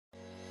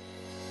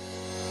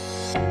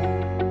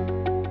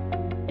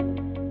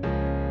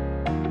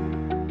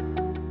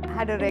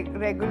Had a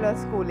regular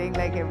schooling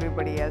like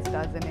everybody else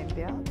does in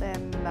India.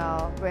 Then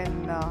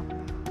when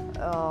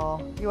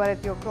you are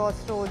at your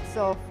crossroads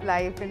of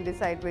life and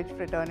decide which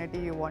fraternity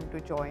you want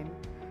to join,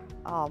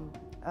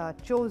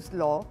 chose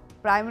law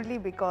primarily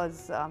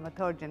because I'm a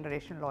third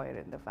generation lawyer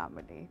in the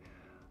family.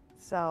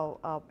 So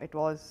it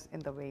was in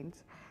the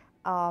veins.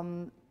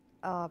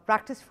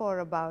 Practiced for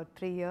about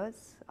 3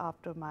 years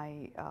after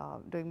my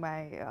doing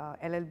my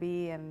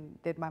LLB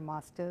and did my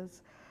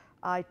master's.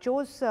 I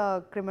chose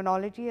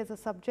criminology as a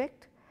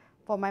subject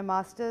for my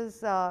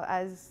master's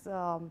as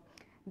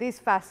this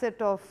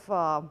facet of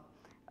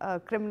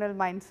criminal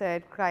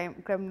mindset,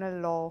 criminal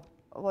law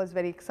was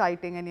very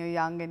exciting, and you're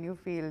young and you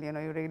feel you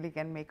really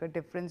can make a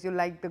difference. You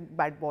like the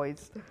bad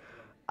boys.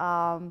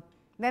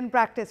 Then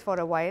practice for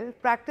a while.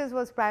 Practice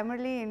was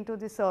primarily into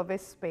the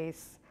service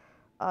space,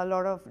 a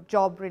lot of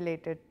job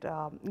related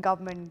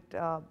government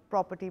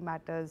property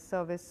matters,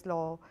 service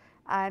law,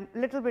 and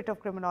little bit of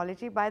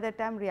criminology. By that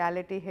time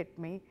reality hit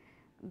me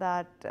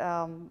that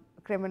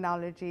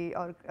criminology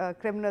or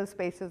criminal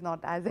space is not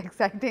as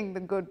exciting,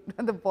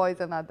 the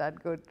boys are not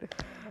that good.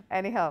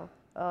 Anyhow,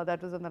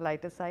 that was on the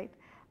lighter side.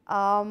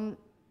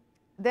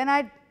 Then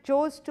I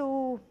chose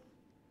to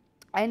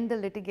end the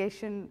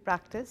litigation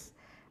practice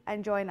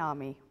and join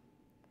army.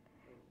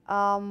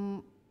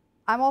 I'm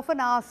often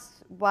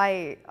asked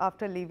why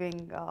after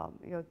leaving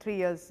 3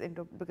 years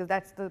into, because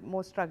that's the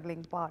most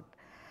struggling part.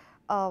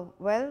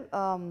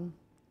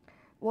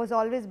 Was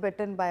always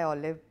bitten by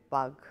olive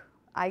bug.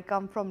 I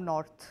come from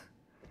north.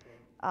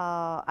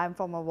 I'm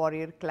from a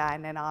warrior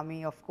clan, and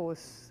army of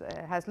course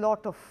has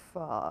lot of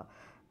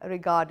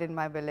regard in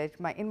my village.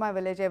 In my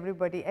village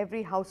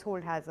every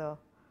household has a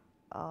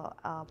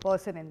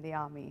person in the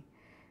army,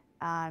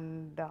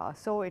 and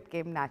so it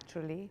came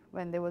naturally.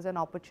 When there was an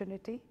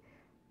opportunity,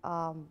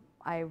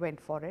 I went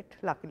for it,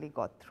 luckily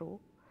got through.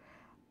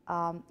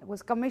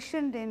 Was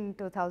commissioned in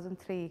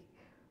 2003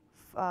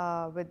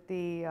 with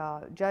the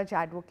Judge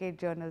Advocate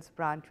Journals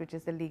branch, which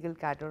is the legal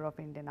cadre of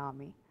Indian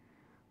Army.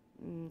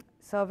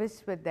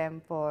 Serviced with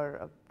them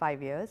for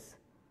 5 years,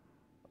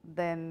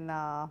 then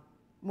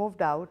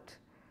moved out.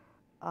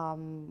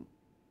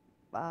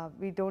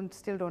 We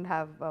still don't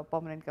have a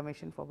permanent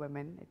commission for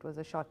women. It was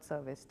a short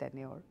service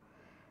tenure,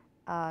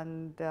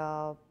 and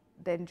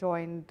then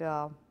joined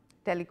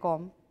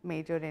Telecom,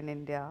 major in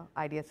India,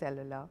 Idea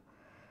Cellular.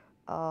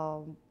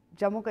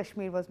 Jammu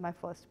Kashmir was my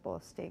first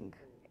posting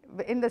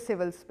in the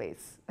civil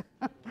space.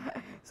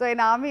 So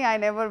in army I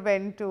never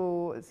went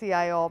to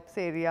CI ops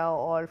area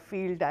or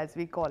field as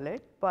we call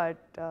it, but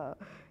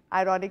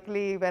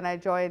ironically when I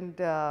joined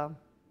the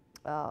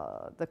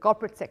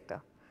corporate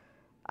sector,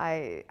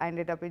 I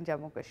ended up in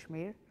Jammu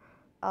Kashmir.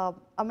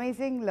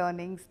 Amazing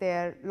learnings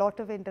there, lot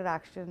of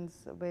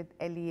interactions with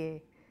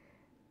LEA,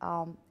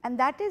 and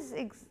that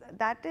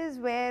is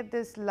where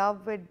this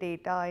love with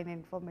data and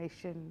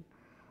information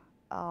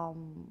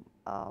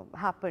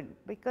happened,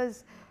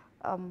 because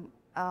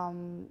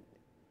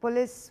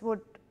police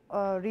would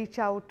reach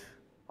out,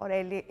 or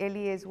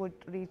LEAs would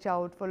reach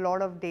out for a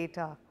lot of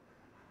data,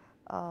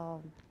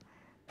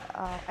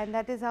 and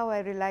that is how I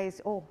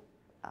realized, oh,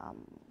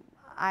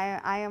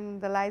 I am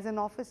the liaison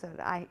officer,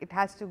 it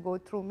has to go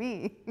through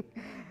me.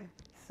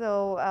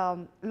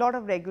 So lot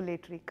of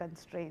regulatory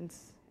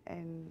constraints,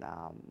 and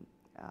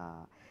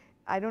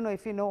I don't know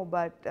if you know,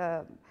 but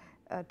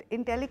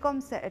in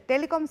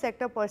telecom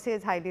sector per se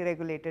is highly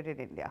regulated in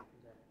India,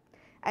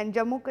 and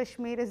Jammu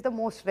Kashmir is the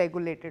most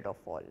regulated of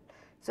all.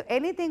 So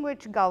anything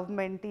which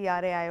government,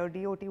 TRAI or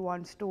DOT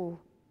wants to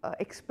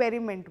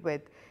experiment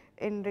with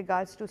in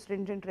regards to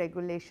stringent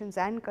regulations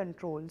and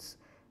controls,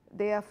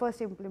 they are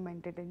first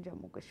implemented in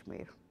Jammu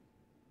Kashmir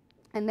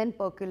and then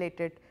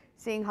percolated,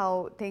 seeing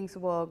how things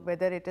work,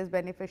 whether it is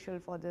beneficial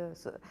for the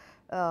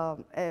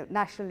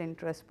national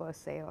interest per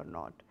se or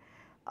not.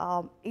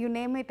 You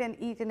name it, and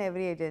each and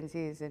every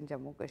agency is in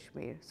Jammu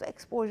Kashmir. So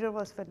exposure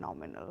was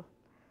phenomenal.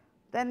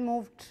 Then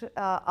moved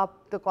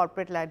up the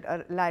corporate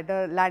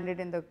ladder, landed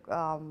in the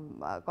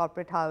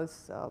corporate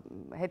house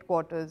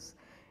headquarters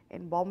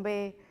in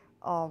Bombay,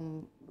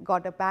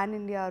 got a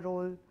pan-India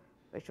role,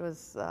 which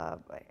was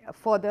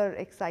further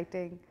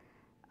exciting.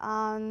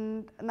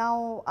 And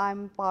now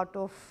I'm part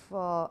of,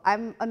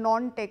 I'm a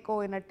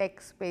non-techo in a tech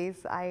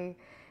space. I'm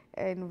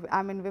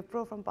in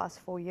Wipro from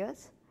past 4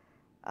 years,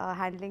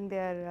 handling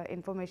their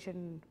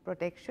information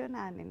protection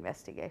and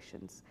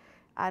investigations.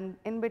 And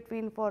in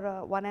between, for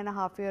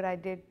 1.5 years, I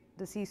did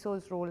the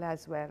CISO's role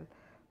as well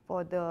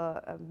for the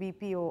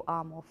BPO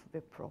arm of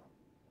Wipro.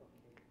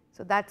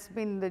 So that's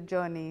been the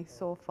journey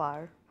so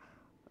far.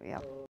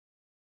 Yeah.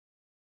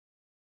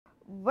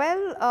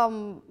 Well,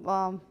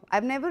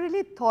 I've never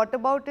really thought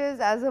about it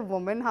as a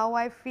woman how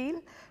I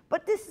feel,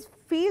 but this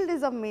field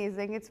is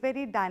amazing. It's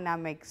very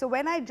dynamic. So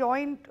when I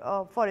joined,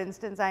 for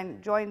instance, I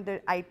joined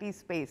the IT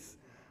space.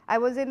 I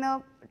was in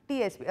a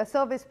TSP, a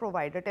service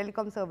provider,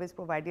 telecom service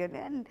provider,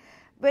 and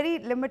very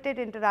limited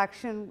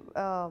interaction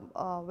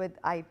with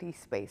IT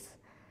space.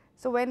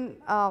 So when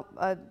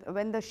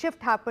the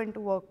shift happened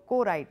to a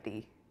core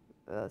IT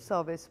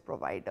service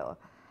provider,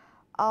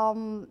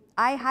 I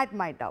had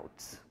my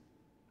doubts.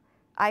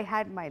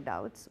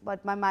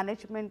 But my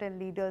management and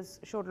leaders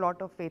showed a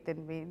lot of faith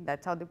in me.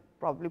 That's how they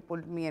probably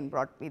pulled me and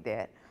brought me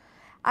there.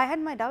 I had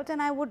my doubts,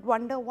 and I would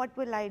wonder, what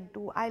will I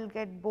do? I'll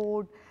get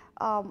bored.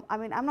 I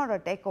mean, I'm not a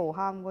techo,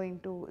 how I'm going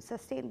to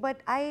sustain,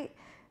 but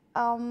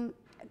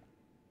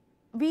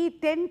we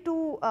tend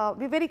to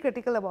be very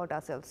critical about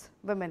ourselves,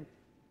 women.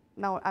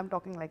 Now I'm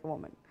talking like a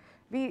woman.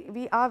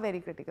 We are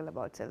very critical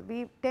about ourselves.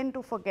 We tend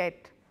to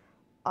forget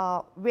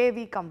where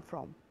we come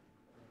from.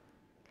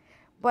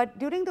 But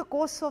during the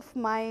course of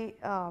my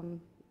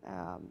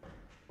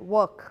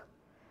work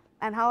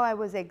and how I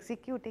was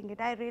executing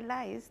it, I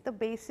realized the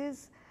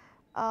bases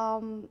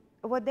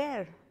were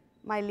there.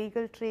 My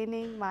legal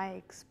training, my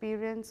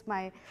experience,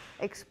 my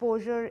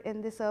exposure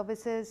in the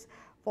services,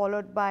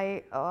 followed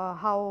by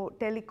how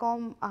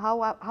telecom,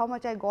 how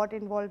much I got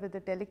involved with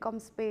the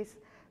telecom space,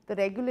 the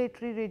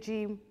regulatory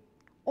regime,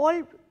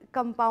 all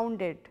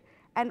compounded,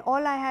 and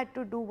all I had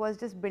to do was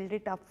just build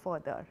it up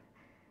further.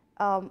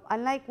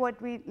 Unlike what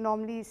we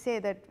normally say,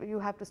 that you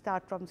have to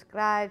start from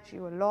scratch,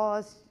 you are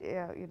lost,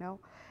 you know,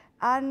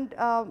 and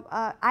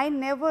I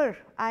never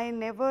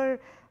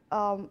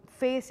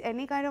face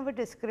any kind of a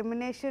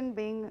discrimination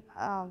being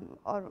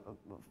or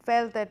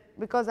felt that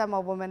because I'm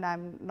a woman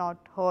I'm not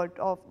heard,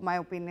 or my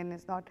opinion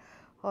is not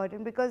heard,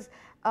 and because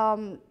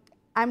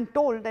I'm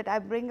told that I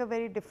bring a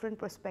very different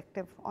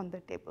perspective on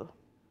the table.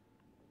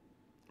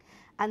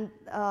 And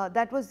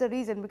that was the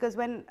reason, because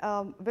when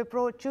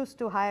Wipro chose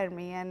to hire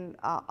me, and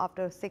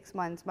after 6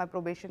 months my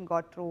probation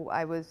got through,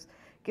 I was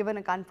given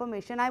a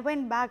confirmation, I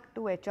went back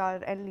to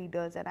HR and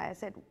leaders and I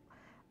said,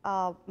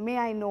 may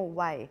I know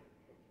why?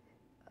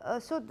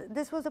 So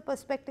this was a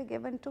perspective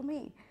given to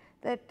me,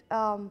 that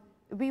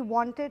we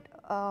wanted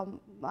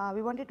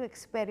to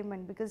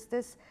experiment, because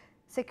this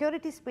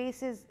security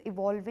space is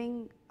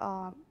evolving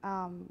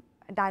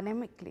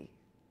dynamically,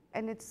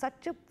 and it's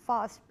such a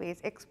fast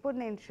pace,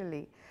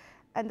 exponentially,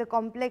 and the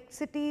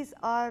complexities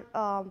are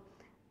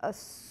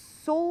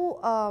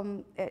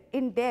so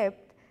in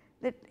depth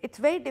that it's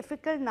very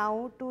difficult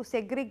now to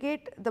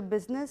segregate the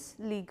business,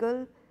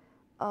 legal,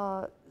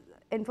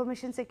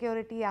 information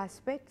security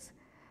aspects.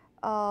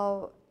 They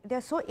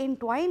are so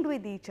entwined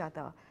with each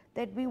other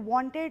that we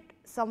wanted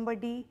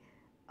somebody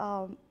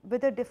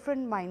with a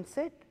different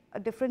mindset, a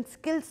different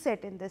skill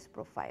set in this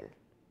profile.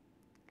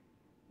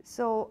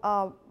 So,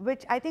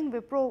 which I think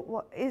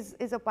Wipro is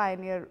a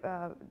pioneer,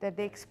 that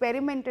they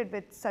experimented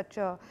with such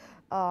a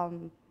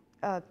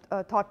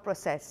thought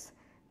process,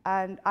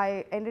 and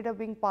I ended up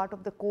being part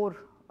of the core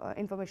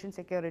information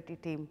security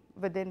team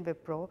within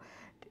Wipro,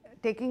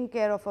 taking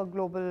care of a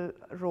global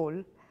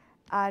role.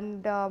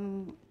 And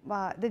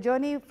the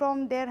journey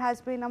from there has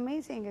been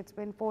amazing. It's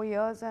been 4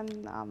 years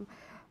and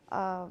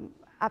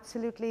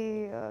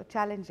absolutely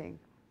challenging.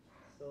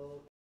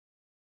 So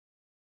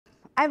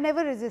I've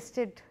never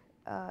resisted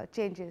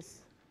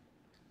changes.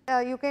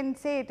 You can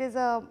say it is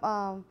a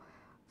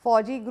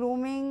 4G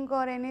grooming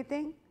or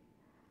anything,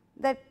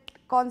 that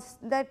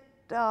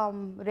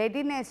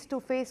readiness to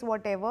face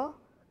whatever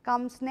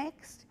comes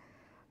next,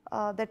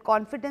 that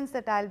confidence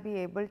that I'll be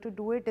able to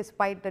do it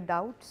despite the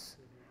doubts.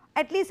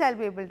 At least I'll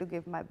be able to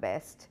give my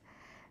best.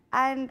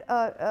 And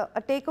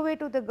a takeaway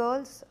to the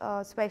girls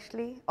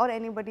especially, or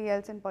anybody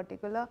else in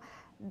particular,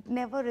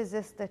 never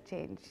resist the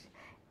change.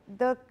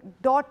 The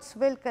dots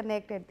will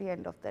connect at the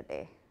end of the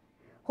day.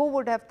 Who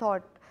would have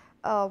thought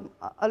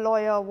a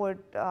lawyer would,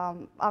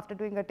 after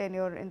doing a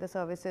tenure in the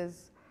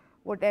services,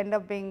 would end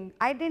up being,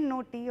 I didn't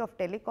know T of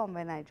Telecom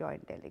when I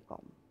joined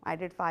Telecom. I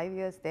did 5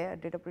 years there,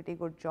 did a pretty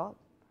good job.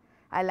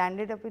 I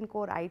landed up in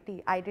core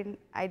IT. I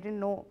didn't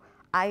know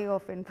I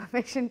of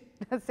information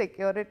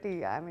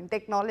security, I mean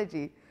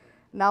technology.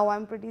 Now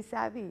I'm pretty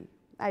savvy.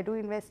 I do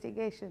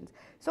investigations.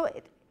 So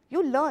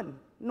you learn.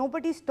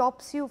 Nobody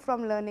stops you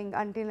from learning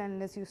until and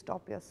unless you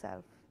stop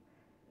yourself.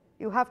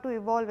 You have to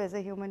evolve as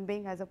a human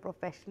being, as a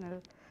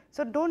professional.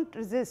 So don't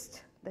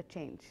resist the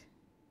change.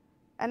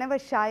 And never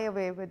shy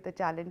away with the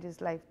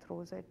challenges life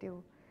throws at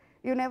you.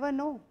 You never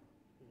know.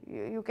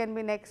 You can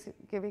be next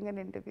giving an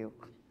interview.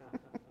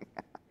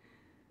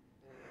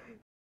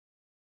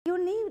 You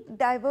need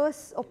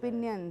diverse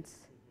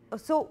opinions.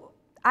 So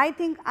I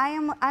think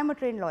I'm a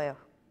trained lawyer,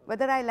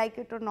 whether I like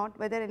it or not,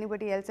 whether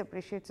anybody else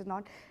appreciates it or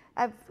not.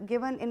 I've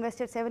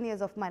invested 7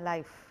 years of my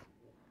life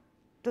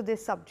to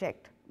this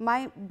subject.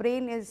 My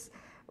brain is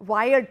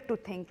wired to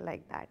think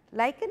like that,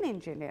 like an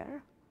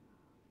engineer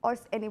or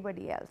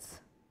anybody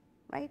else,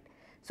 right?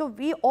 So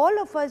we, all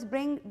of us,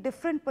 bring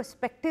different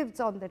perspectives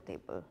on the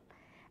table,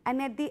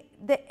 and at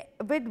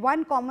with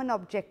one common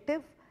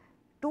objective,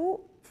 to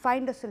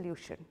find a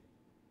solution,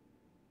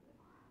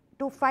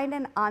 to find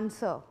an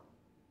answer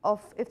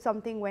of if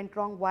something went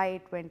wrong, why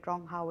it went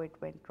wrong, how it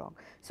went wrong.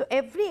 So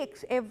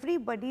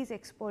everybody's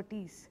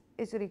expertise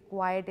is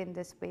required in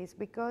this space,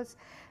 because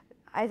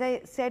as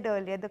I said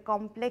earlier, the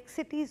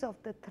complexities of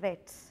the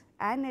threats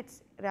and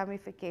its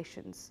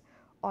ramifications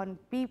on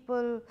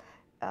people,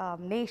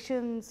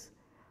 nations,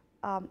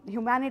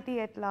 humanity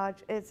at large,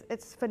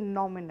 it's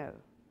phenomenal.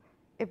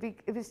 If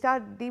we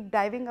start deep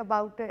diving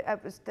about it,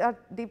 start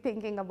deep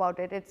thinking about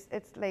it,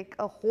 it's like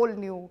a whole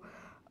new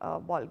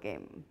ball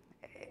game,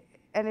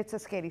 and it's a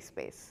scary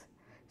space.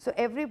 So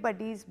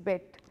everybody's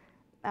bit,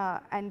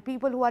 and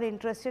people who are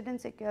interested in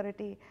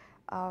security,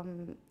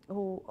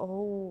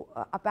 who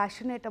are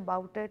passionate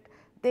about it,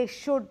 they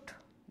should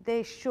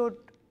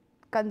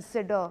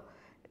consider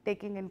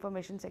taking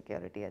information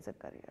security as a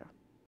career.